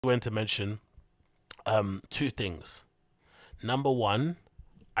went to mention two things. Number one,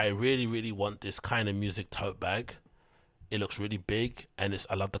 I really want this kind of music tote bag. It looks really big, and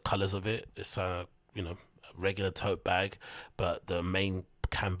I love the colors of it. It's a regular tote bag, but the main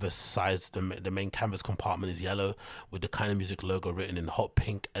canvas size, the main canvas compartment is yellow with the kind of music logo written in hot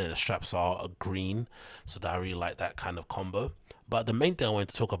pink, and the straps are green. So that I really like that kind of combo. But the main thing I wanted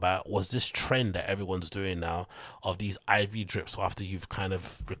to talk about was this trend that everyone's doing now of these IV drips after you've kind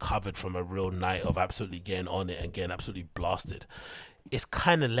of recovered from a real night of absolutely getting on it and getting absolutely blasted. It's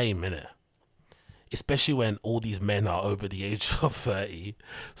kind of lame, innit? Especially when all these men are over the age of 30.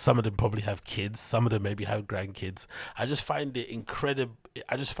 Some of them probably have kids, some of them maybe have grandkids. I just find it incredible.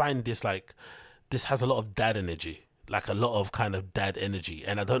 I just find this like, this has a lot of dad energy, like a lot of kind of dad energy.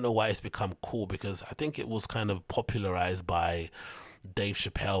 And I don't know why it's become cool, because I think it was kind of popularized by Dave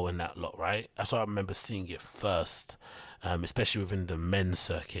Chappelle and that lot, right? That's why I remember seeing it first, especially within the men's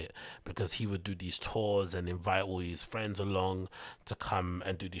circuit, because he would do these tours and invite all his friends along to come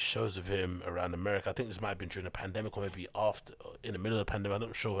and do these shows with him around America. I think this might have been during the pandemic, or maybe after, in the middle of the pandemic. I'm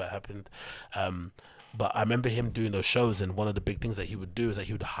not sure what happened. But I remember him doing those shows, and one of the big things that he would do is that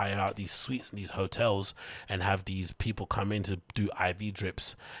he would hire out these suites in these hotels and have these people come in to do IV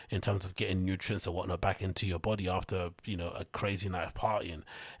drips in terms of getting nutrients or whatnot back into your body after, a crazy night of partying.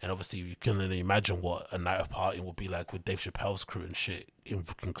 And obviously, you can only imagine what a night of partying would be like with Dave Chappelle's crew and shit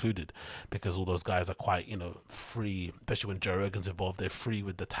included, because all those guys are quite, free, especially when Joe Rogan's involved. They're free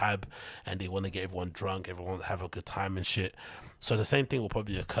with the tab, and they want to get everyone drunk, everyone have a good time and shit. So the same thing will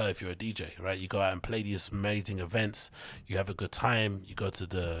probably occur if you're a DJ, right? You go out and play these amazing events, you have a good time, you go to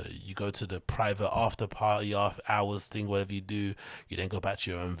the private after party after hours thing, whatever you do. You then go back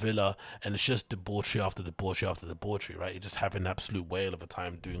to your own villa, and it's just debauchery after debauchery after debauchery, right? You're just having an absolute whale of a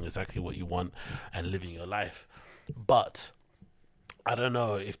time doing exactly what you want and living your life. But I don't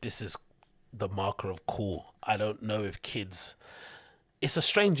know if this is the marker of cool. I don't know if kids. It's a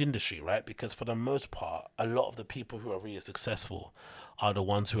strange industry, right? Because for the most part, a lot of the people who are really successful are the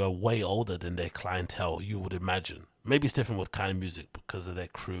ones who are way older than their clientele, you would imagine. Maybe it's different with kind of music because of their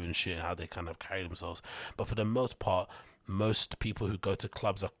crew and shit and how they kind of carry themselves. But for the most part, most people who go to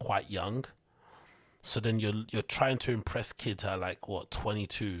clubs are quite young. So then you're trying to impress kids at like what,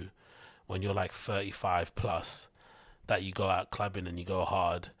 22, when you're like 35 plus, that you go out clubbing and you go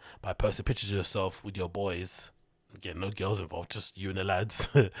hard by posting pictures of yourself with your boys. Again, no girls involved, just you and the lads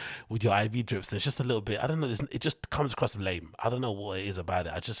with your IV drips. It's just a little bit, I don't know, it just comes across lame. I don't know what it is about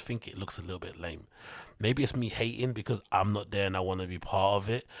it. I just think it looks a little bit lame. Maybe it's me hating because I'm not there and I want to be part of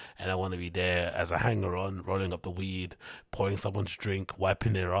it, and I want to be there as a hanger on, rolling up the weed, pouring someone's drink,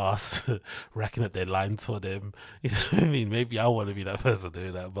 wiping their ass, racking up their lines for them. You know what I mean? Maybe I want to be that person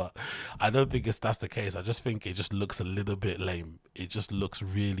doing that, but I don't think that's the case. I just think it just looks a little bit lame. It just looks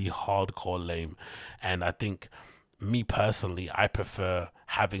really hardcore lame. And I think, me personally, I prefer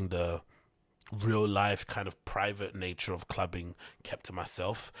having the real life kind of private nature of clubbing kept to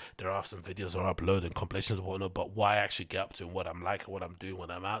myself. There are some videos I upload and compilations and whatnot, but why I actually get up to and what I'm like and what I'm doing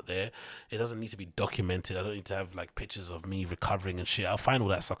when I'm out there, it doesn't need to be documented. I don't need to have like pictures of me recovering and shit. I find all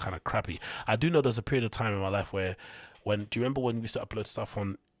that stuff kind of crappy. I do know there's a period of time in my life where, do you remember when we used to upload stuff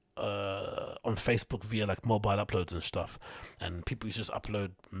on Facebook via like mobile uploads and stuff, and people used to just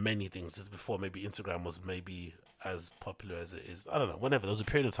upload many things. This before maybe Instagram was maybe as popular as it is. I don't know, whenever there was a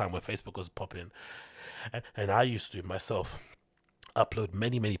period of time where Facebook was popping, and I used to myself upload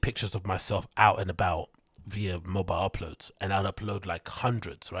many pictures of myself out and about via mobile uploads, and I'd upload like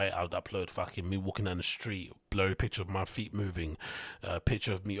hundreds, right? I would upload fucking me walking down the street, blurry picture of my feet moving, a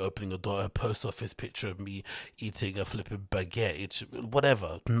picture of me opening a door, a post office, picture of me eating a flipping baguette,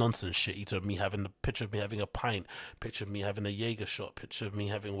 whatever nonsense shit, either of me having a picture of me having a pint, picture of me having a Jaeger shot, picture of me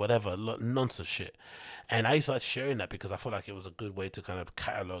having whatever nonsense shit. And I used to like sharing that because I felt like it was a good way to kind of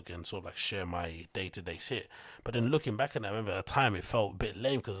catalog and sort of like share my day-to-day shit. But then looking back at that, I remember at the time it felt a bit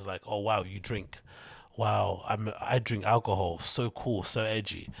lame because it's like, oh wow, you drink, wow, I drink alcohol, so cool, so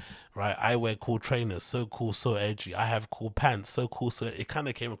edgy, right? I wear cool trainers, so cool, so edgy. I have cool pants, so cool, so it kind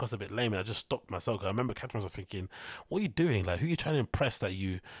of came across a bit lame, and I just stopped myself. 'Cause I remember catching myself thinking, what are you doing? Like, who are you trying to impress that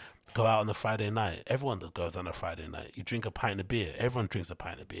you go out on a Friday night? Everyone that goes on a Friday night, you drink a pint of beer. Everyone drinks a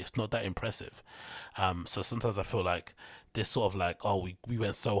pint of beer. It's not that impressive. So sometimes I feel like this sort of like, oh, we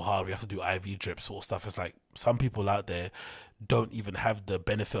went so hard, we have to do IV drips sort of stuff. It's like some people out there don't even have the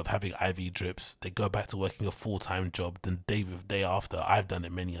benefit of having IV drips. They go back to working a full-time job the day after. I've done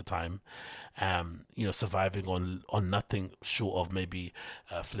it many a time. surviving on nothing short of maybe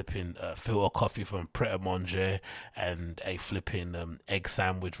flipping filter coffee from Pret a Manger and a flipping egg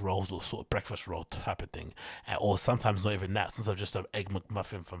sandwich rolls or sort of breakfast roll type of thing, or sometimes not even that. Sometimes just an egg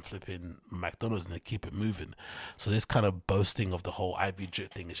McMuffin from flipping McDonald's, and they keep it moving. So this kind of boasting of the whole IV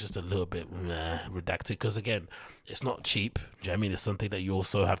drip thing is just a little bit redacted, because again, it's not cheap. Do you know what I mean? It's something that you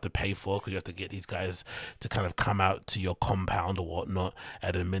also have to pay for, because you have to get these guys to kind of come out to your compound or whatnot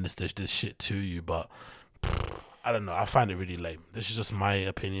and administer this shit to you. But I don't know. I find it really lame. This is just my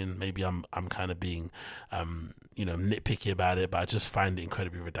opinion. Maybe I'm kind of being, nitpicky about it, but I just find it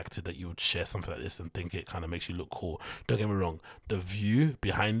incredibly redacted that you would share something like this and think it kind of makes you look cool. Don't get me wrong. The view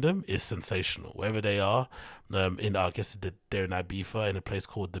behind them is sensational. Wherever they are, I guess they're in Ibiza in a place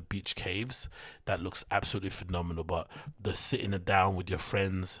called the Beach Caves. That looks absolutely phenomenal. But the sitting down with your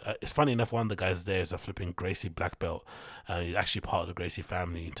friends, it's funny enough. One of the guys there is a flipping Gracie black belt. He's actually part of the Gracie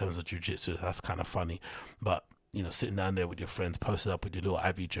family in terms of jiu-jitsu. That's kind of funny, but sitting down there with your friends, posted up with your little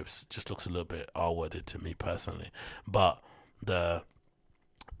IV drips, just looks a little bit R-worded to me personally. But the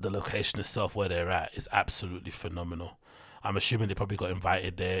location itself, where they're at, is absolutely phenomenal. I'm assuming they probably got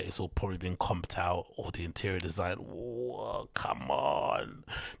invited there. It's all probably been comped out, or the interior design. Whoa, come on.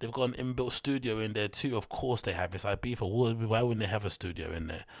 They've got an inbuilt studio in there too. Of course they have. It's Ibiza. Why wouldn't they have a studio in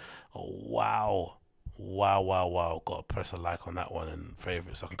there? Oh, wow. Wow. Got to press a like on that one and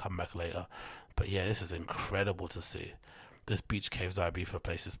favorite so I can come back later. But yeah, this is incredible to see. This Beach Caves Ibiza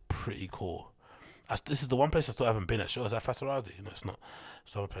place is pretty cool. This is the one place I still haven't been at. Sure, is that Fasarazi? No, it's not.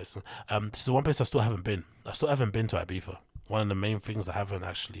 It's another place. This is the one place I still haven't been. I still haven't been to Ibiza. One of the main things I haven't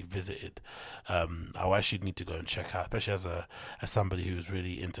actually visited. I actually need to go and check out, especially as somebody who's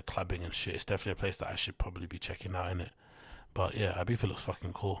really into clubbing and shit. It's definitely a place that I should probably be checking out, innit? But yeah, Ibiza looks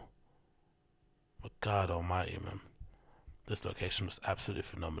fucking cool. But God Almighty, man. This location was absolutely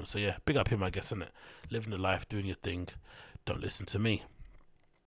phenomenal. So yeah, big up him, I guess, innit? Living the life, doing your thing. Don't listen to me.